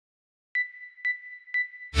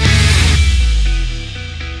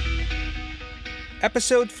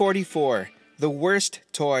Episode 44, The Worst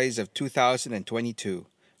Toys of 2022,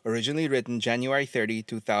 originally written January 30,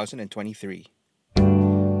 2023.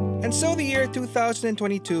 And so the year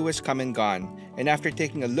 2022 has come and gone, and after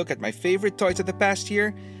taking a look at my favorite toys of the past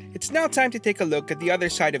year, it's now time to take a look at the other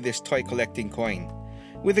side of this toy collecting coin.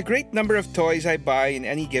 With the great number of toys I buy in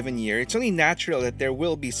any given year, it's only natural that there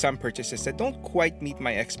will be some purchases that don't quite meet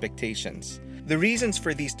my expectations. The reasons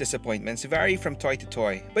for these disappointments vary from toy to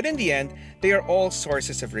toy, but in the end, they are all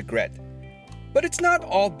sources of regret. But it's not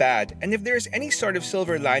all bad, and if there is any sort of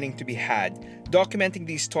silver lining to be had, documenting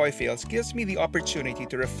these toy fails gives me the opportunity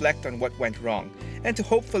to reflect on what went wrong and to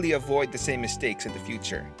hopefully avoid the same mistakes in the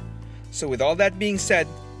future. So with all that being said,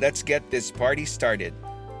 let's get this party started.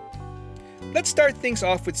 Let's start things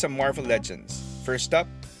off with some Marvel Legends. First up,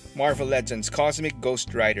 Marvel Legends Cosmic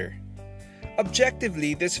Ghost Rider.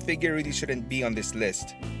 Objectively, this figure really shouldn't be on this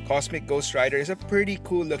list. Cosmic Ghost Rider is a pretty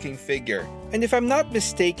cool looking figure. And if I'm not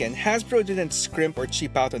mistaken, Hasbro didn't scrimp or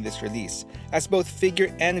cheap out on this release, as both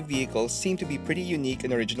figure and vehicle seem to be pretty unique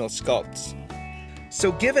and original sculpts.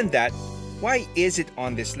 So given that, why is it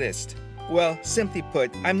on this list? Well, simply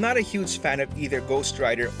put, I'm not a huge fan of either Ghost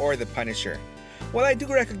Rider or the Punisher. While I do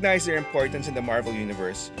recognize their importance in the Marvel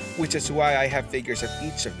Universe, which is why I have figures of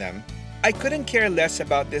each of them, I couldn't care less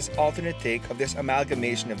about this alternate take of this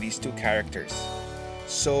amalgamation of these two characters.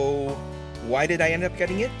 So, why did I end up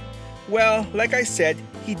getting it? Well, like I said,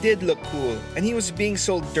 he did look cool, and he was being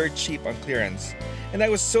sold dirt cheap on clearance. And I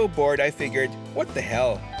was so bored I figured, what the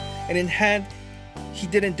hell? And in hand, he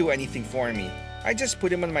didn't do anything for me. I just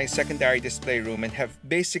put him on my secondary display room and have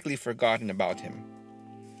basically forgotten about him.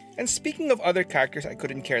 And speaking of other characters I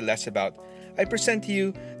couldn't care less about, I present to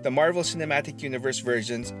you the Marvel Cinematic Universe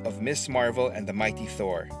versions of Ms. Marvel and the Mighty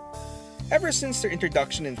Thor. Ever since their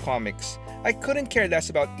introduction in comics, I couldn't care less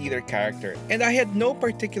about either character, and I had no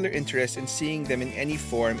particular interest in seeing them in any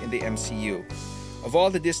form in the MCU. Of all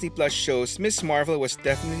the Disney Plus shows, Ms. Marvel was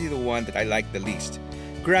definitely the one that I liked the least.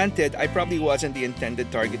 Granted, I probably wasn't the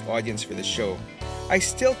intended target audience for the show. I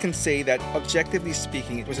still can say that, objectively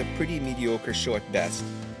speaking, it was a pretty mediocre show at best.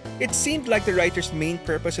 It seemed like the writer's main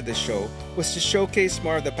purpose of the show was to showcase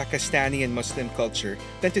more of the Pakistani and Muslim culture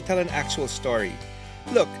than to tell an actual story.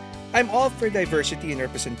 Look, I'm all for diversity and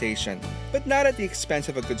representation, but not at the expense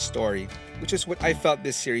of a good story, which is what I felt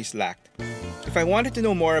this series lacked. If I wanted to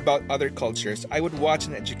know more about other cultures, I would watch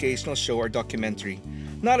an educational show or documentary,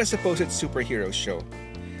 not a supposed superhero show.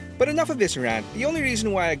 But enough of this rant. The only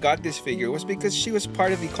reason why I got this figure was because she was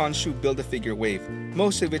part of the Khonshu Build-A-Figure wave,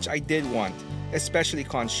 most of which I did want, especially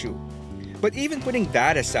Khonshu. But even putting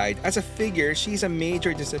that aside, as a figure, she's a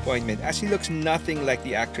major disappointment as she looks nothing like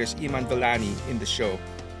the actress Iman Vellani in the show.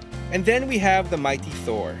 And then we have the Mighty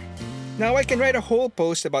Thor. Now I can write a whole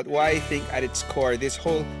post about why I think at its core this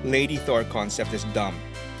whole Lady Thor concept is dumb.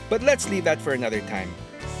 But let's leave that for another time.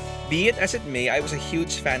 Be it as it may, I was a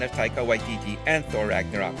huge fan of Taika Waititi and Thor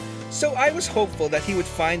Ragnarok, so I was hopeful that he would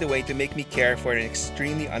find a way to make me care for an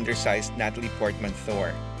extremely undersized Natalie Portman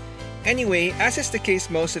Thor. Anyway, as is the case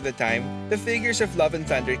most of the time, the figures of Love and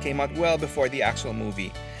Thunder came out well before the actual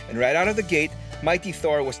movie, and right out of the gate, Mighty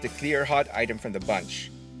Thor was the clear hot item from the bunch.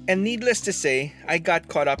 And needless to say, I got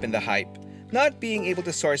caught up in the hype. Not being able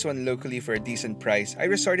to source one locally for a decent price, I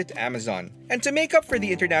resorted to Amazon. And to make up for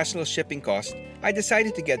the international shipping cost, I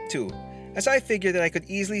decided to get two, as I figured that I could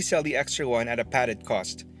easily sell the extra one at a padded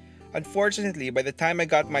cost. Unfortunately, by the time I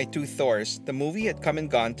got my two Thors, the movie had come and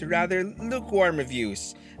gone to rather lukewarm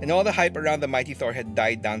reviews, and all the hype around the Mighty Thor had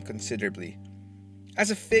died down considerably.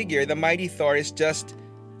 As a figure, the Mighty Thor is just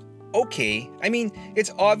okay. I mean,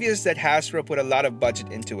 it's obvious that Hasbro put a lot of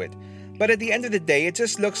budget into it, but at the end of the day, it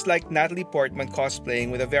just looks like Natalie Portman cosplaying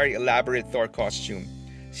with a very elaborate Thor costume.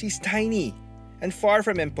 She's tiny and far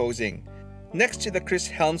from imposing. Next to the Chris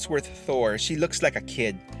Hemsworth Thor, she looks like a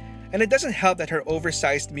kid. And it doesn't help that her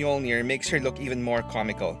oversized Mjolnir makes her look even more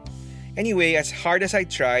comical. Anyway, as hard as I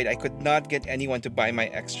tried, I could not get anyone to buy my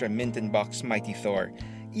extra mint-in-box Mighty Thor,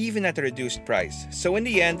 even at a reduced price. So in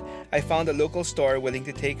the end, I found a local store willing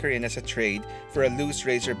to take her in as a trade for a loose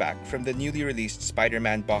Razorback from the newly released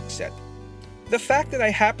Spider-Man box set. The fact that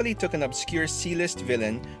I happily took an obscure C-list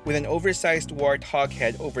villain with an oversized warthog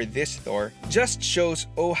head over this Thor just shows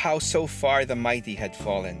how so far the mighty had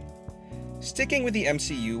fallen. Sticking with the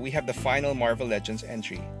MCU, we have the final Marvel Legends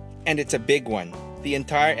entry. And it's a big one, the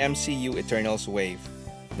entire MCU Eternals wave.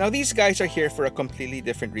 Now these guys are here for a completely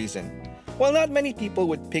different reason. While not many people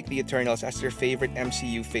would pick the Eternals as their favorite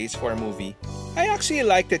MCU Phase 4 movie, I actually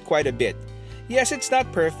liked it quite a bit. Yes, it's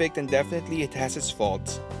not perfect and definitely it has its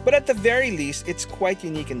faults, but at the very least, it's quite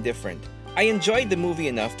unique and different. I enjoyed the movie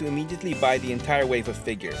enough to immediately buy the entire wave of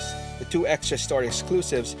figures, the 2 extra store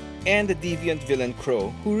exclusives, and the deviant villain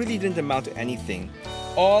Crow, who really didn't amount to anything,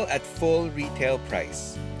 all at full retail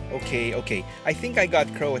price. Okay, I think I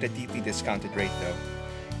got Crow at a deeply discounted rate though.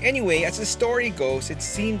 Anyway, as the story goes, it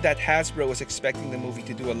seemed that Hasbro was expecting the movie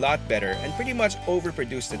to do a lot better and pretty much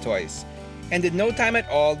overproduce the toys. And in no time at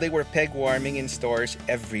all, they were peg-warming in stores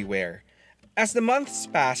everywhere. As the months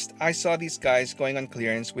passed, I saw these guys going on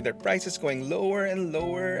clearance with their prices going lower and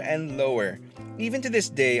lower and lower. Even to this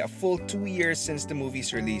day, a full 2 years since the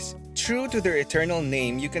movie's release, true to their eternal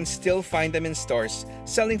name, you can still find them in stores,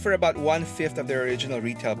 selling for about 1/5 of their original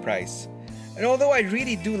retail price. And although I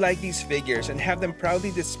really do like these figures and have them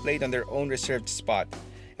proudly displayed on their own reserved spot,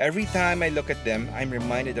 every time I look at them, I'm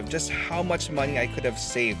reminded of just how much money I could have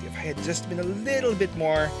saved if I had just been a little bit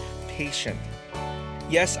more patient.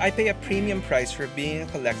 Yes, I pay a premium price for being a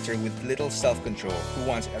collector with little self-control who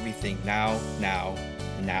wants everything now.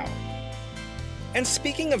 And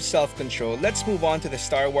speaking of self-control, let's move on to the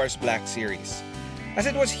Star Wars Black Series. As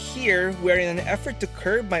it was here where, in an effort to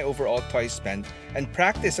curb my overall toy spend and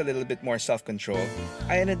practice a little bit more self-control,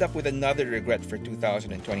 I ended up with another regret for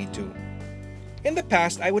 2022. In the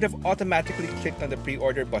past, I would have automatically clicked on the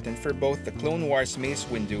pre-order button for both the Clone Wars Mace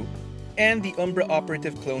Windu and the Umbra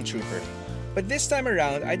Operative Clone Trooper. But this time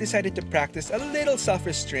around, I decided to practice a little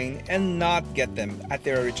self-restraint and not get them at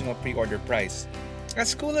their original pre-order price.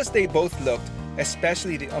 As cool as they both looked,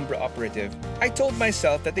 especially the Umbra Operative, I told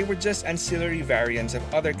myself that they were just ancillary variants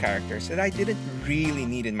of other characters that I didn't really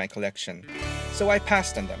need in my collection. So I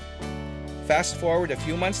passed on them. Fast forward a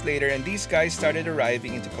few months later and these guys started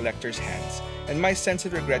arriving into collectors' hands, and my sense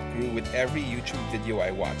of regret grew with every YouTube video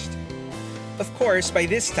I watched. Of course, by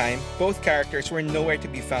this time, both characters were nowhere to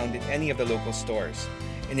be found in any of the local stores.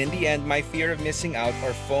 And in the end, my fear of missing out,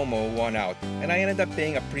 or FOMO, won out, and I ended up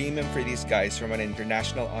paying a premium for these guys from an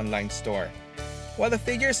international online store. While the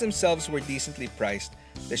figures themselves were decently priced,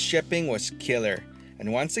 the shipping was killer.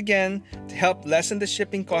 And once again, to help lessen the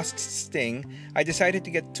shipping costs sting, I decided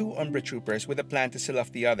to get 2 Umbra Troopers with a plan to sell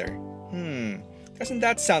off the other. Doesn't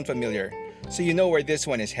that sound familiar? So you know where this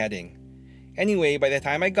one is heading. Anyway, by the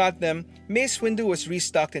time I got them, Mace Windu was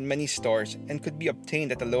restocked in many stores and could be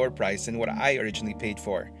obtained at a lower price than what I originally paid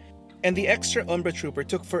for. And the extra Umbra Trooper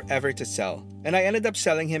took forever to sell, and I ended up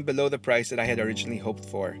selling him below the price that I had originally hoped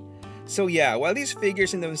for. So yeah, while these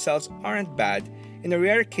figures in themselves aren't bad, in a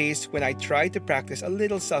rare case when I tried to practice a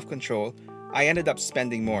little self-control, I ended up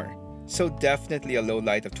spending more. So definitely a low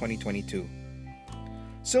light of 2022.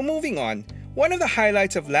 So moving on, one of the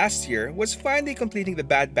highlights of last year was finally completing the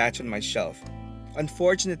Bad Batch on my shelf.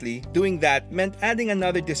 Unfortunately, doing that meant adding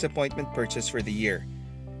another disappointment purchase for the year: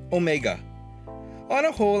 Omega. On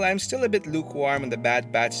a whole, I'm still a bit lukewarm on the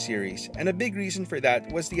Bad Batch series, and a big reason for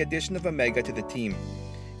that was the addition of Omega to the team.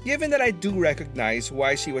 Given that I do recognize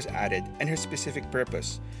why she was added and her specific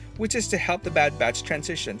purpose, which is to help the Bad Batch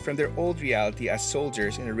transition from their old reality as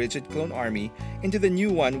soldiers in a rigid clone army into the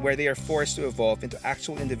new one where they are forced to evolve into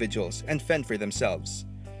actual individuals and fend for themselves.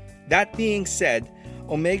 That being said,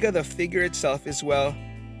 Omega the figure itself is, well,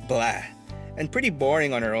 blah, and pretty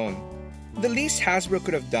boring on her own. The least Hasbro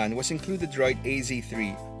could have done was include the droid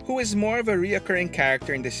AZ-3, who is more of a reoccurring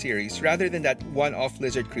character in the series rather than that one-off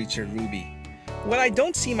lizard creature Ruby. While I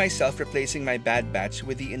don't see myself replacing my Bad Batch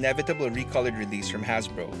with the inevitable recolored release from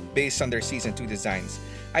Hasbro, based on their Season 2 designs,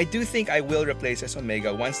 I do think I will replace as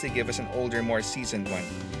Omega once they give us an older, more seasoned one.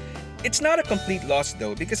 It's not a complete loss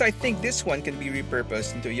though, because I think this one can be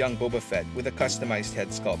repurposed into a young Boba Fett with a customized head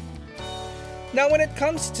sculpt. Now when it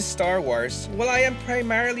comes to Star Wars, while I am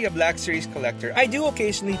primarily a Black Series collector, I do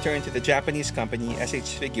occasionally turn to the Japanese company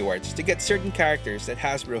SH Figuarts to get certain characters that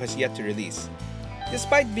Hasbro has yet to release.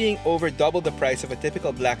 Despite being over double the price of a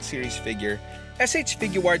typical Black Series figure, SH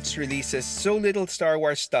Figuarts releases so little Star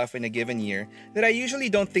Wars stuff in a given year that I usually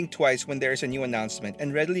don't think twice when there is a new announcement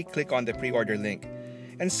and readily click on the pre-order link.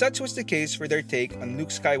 And such was the case for their take on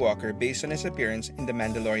Luke Skywalker based on his appearance in the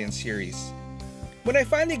Mandalorian series. When I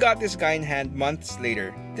finally got this guy in hand months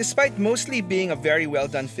later, despite mostly being a very well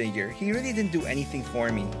done figure, he really didn't do anything for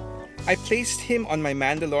me. I placed him on my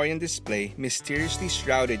Mandalorian display, mysteriously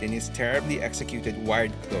shrouded in his terribly executed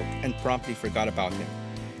wired cloak, and promptly forgot about him.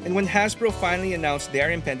 And when Hasbro finally announced their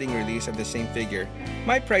impending release of the same figure,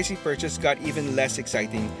 my pricey purchase got even less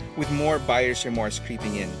exciting, with more buyer's remorse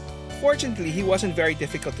creeping in. Fortunately, he wasn't very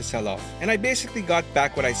difficult to sell off, and I basically got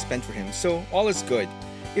back what I spent for him, so all is good.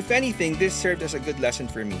 If anything, this served as a good lesson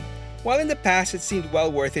for me. While in the past it seemed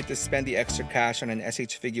well worth it to spend the extra cash on an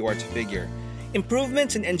SH Figuarts figure,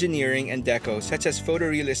 Improvements in engineering and deco, such as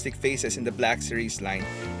photorealistic faces in the Black Series line,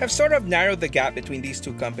 have sort of narrowed the gap between these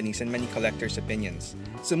two companies and many collectors' opinions.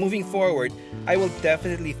 So moving forward, I will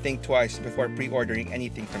definitely think twice before pre-ordering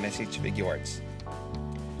anything from SH Figuarts.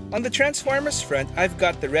 On the Transformers front, I've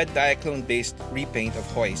got the red Diaclone-based repaint of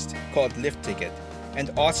Hoist called Lift Ticket, and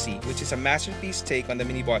Aussie, which is a masterpiece take on the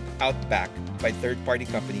Minibot Outback by third-party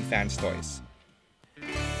company Fans Toys.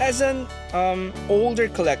 As an older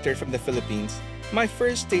collector from the Philippines, my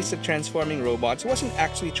first taste of transforming robots wasn't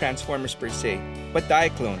actually Transformers per se, but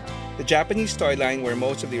Diaclone, the Japanese toy line where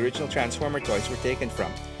most of the original Transformer toys were taken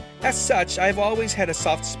from. As such, I've always had a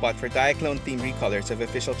soft spot for Diaclone-themed recolors of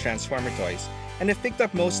official Transformer toys, and have picked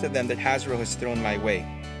up most of them that Hasbro has thrown my way.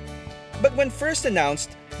 But when first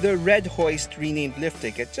announced, the Red Hoist renamed Lift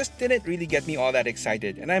Ticket just didn't really get me all that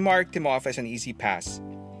excited, and I marked him off as an easy pass.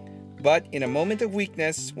 But in a moment of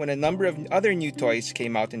weakness, when a number of other new toys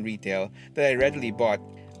came out in retail that I readily bought,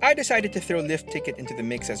 I decided to throw Lift Ticket into the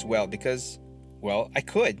mix as well because, well, I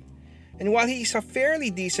could. And while he's a fairly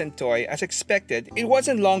decent toy, as expected, it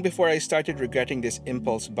wasn't long before I started regretting this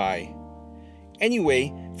impulse buy.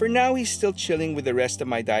 Anyway, for now he's still chilling with the rest of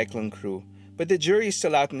my Diaclone crew, but the jury is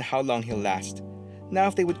still out on how long he'll last. Now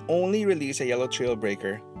if they would only release a yellow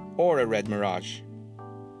Trailbreaker or a red Mirage.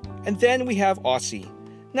 And then we have Aussie.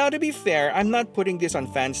 Now to be fair, I'm not putting this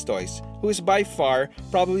on Fans Toys, who is by far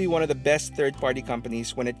probably one of the best third-party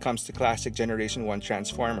companies when it comes to classic Generation 1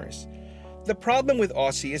 Transformers. The problem with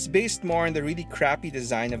Aussie is based more on the really crappy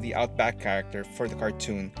design of the Outback character for the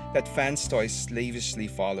cartoon that Fans Toys slavishly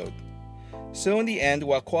followed. So in the end,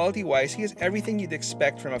 while quality-wise he has everything you'd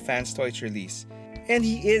expect from a Fans Toys release, and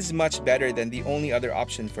he is much better than the only other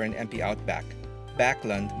option for an MP Outback,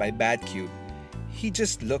 Backlund by Badcube, he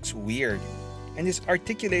just looks weird, and his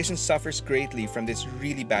articulation suffers greatly from this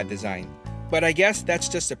really bad design. But I guess that's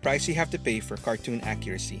just the price you have to pay for cartoon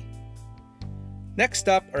accuracy. Next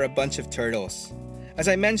up are a bunch of turtles. As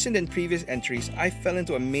I mentioned in previous entries, I fell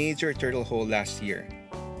into a major turtle hole last year.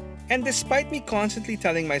 And despite me constantly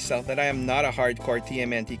telling myself that I am not a hardcore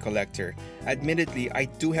TMNT collector, admittedly I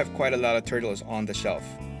do have quite a lot of turtles on the shelf.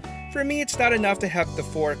 For me, it's not enough to have the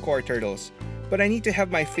 4 core turtles, but I need to have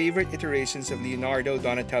my favorite iterations of Leonardo,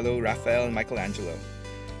 Donatello, Raphael, and Michelangelo.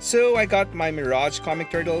 So I got my Mirage comic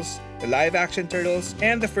turtles, the live-action turtles,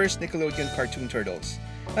 and the first Nickelodeon cartoon turtles.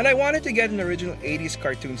 And I wanted to get an original 80s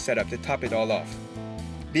cartoon setup to top it all off.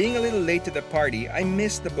 Being a little late to the party, I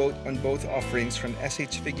missed the boat on both offerings from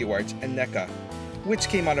SH Figuarts and NECA, which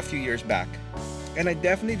came out a few years back. And I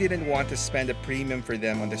definitely didn't want to spend a premium for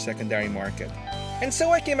them on the secondary market. And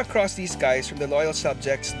so I came across these guys from the Loyal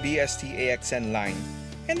Subjects BST AXN line,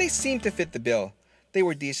 and they seemed to fit the bill. They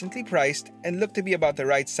were decently priced and looked to be about the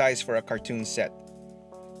right size for a cartoon set.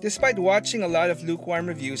 Despite watching a lot of lukewarm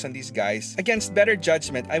reviews on these guys, against better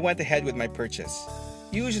judgment I went ahead with my purchase.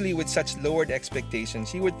 Usually with such lowered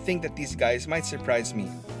expectations, you would think that these guys might surprise me.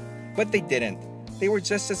 But they didn't. They were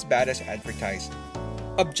just as bad as advertised.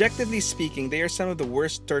 Objectively speaking, they are some of the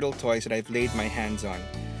worst turtle toys that I've laid my hands on.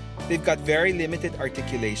 They've got very limited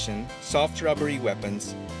articulation, soft rubbery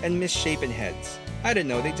weapons, and misshapen heads. I don't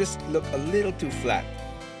know, they just look a little too flat.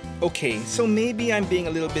 Okay, so maybe I'm being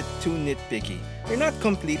a little bit too nitpicky. They're not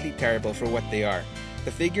completely terrible for what they are.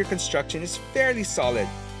 The figure construction is fairly solid,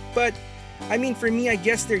 but I mean for me I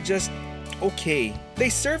guess they're just okay. They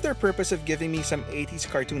serve their purpose of giving me some 80s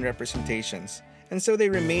cartoon representations, and so they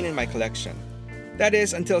remain in my collection. That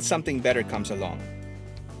is, until something better comes along.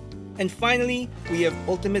 And finally, we have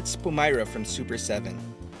Ultimate Spumira from Super 7.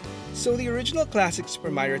 So the original classic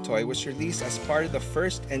Spumira toy was released as part of the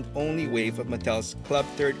first and only wave of Mattel's Club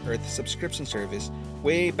Third Earth subscription service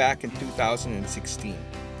way back in 2016.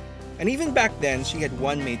 And even back then, she had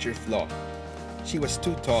one major flaw. She was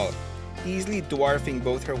too tall, easily dwarfing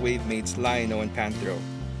both her wave mates Lion-O and Panthro.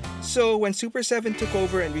 So when Super 7 took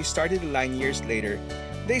over and restarted the line years later,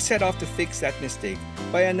 they set off to fix that mistake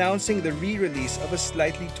by announcing the re-release of a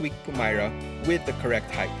slightly tweaked Pumira with the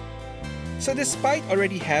correct height. So despite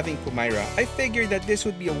already having Pumira, I figured that this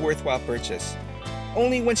would be a worthwhile purchase.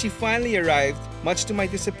 Only when she finally arrived, much to my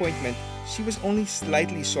disappointment, she was only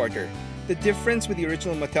slightly shorter. The difference with the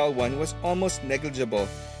original Mattel one was almost negligible,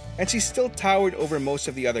 and she still towered over most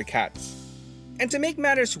of the other cats. And to make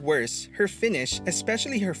matters worse, her finish,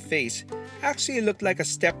 especially her face, actually looked like a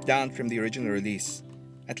step down from the original release.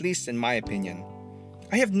 At least in my opinion.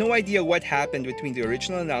 I have no idea what happened between the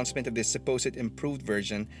original announcement of this supposed improved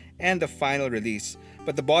version and the final release,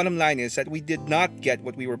 but the bottom line is that we did not get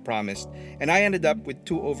what we were promised, and I ended up with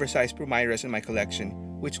 2 oversized Pumiras in my collection,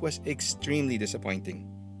 which was extremely disappointing.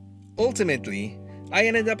 Ultimately, I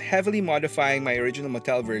ended up heavily modifying my original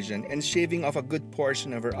Mattel version and shaving off a good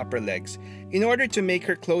portion of her upper legs in order to make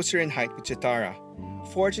her closer in height with Cheetara.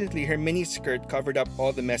 Fortunately, her mini skirt covered up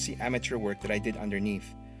all the messy amateur work that I did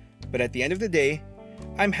underneath. But at the end of the day,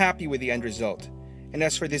 I'm happy with the end result. And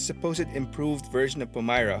as for this supposed improved version of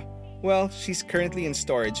Pomaira, well, she's currently in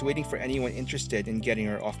storage waiting for anyone interested in getting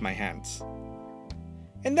her off my hands.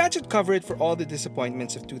 And that should cover it for all the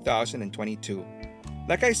disappointments of 2022.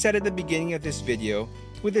 Like I said at the beginning of this video,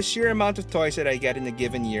 with the sheer amount of toys that I get in a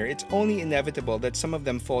given year, it's only inevitable that some of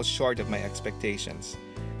them fall short of my expectations.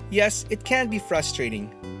 Yes, it can be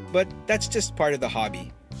frustrating, but that's just part of the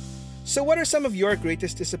hobby. So what are some of your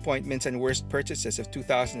greatest disappointments and worst purchases of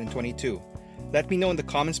 2022? Let me know in the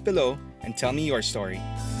comments below and tell me your story.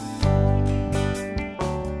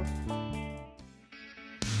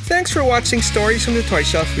 Thanks for watching Stories from the Toy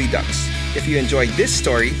Shelf Redux. If you enjoyed this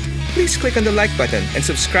story, please click on the like button and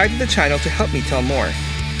subscribe to the channel to help me tell more.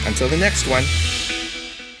 Until the next one.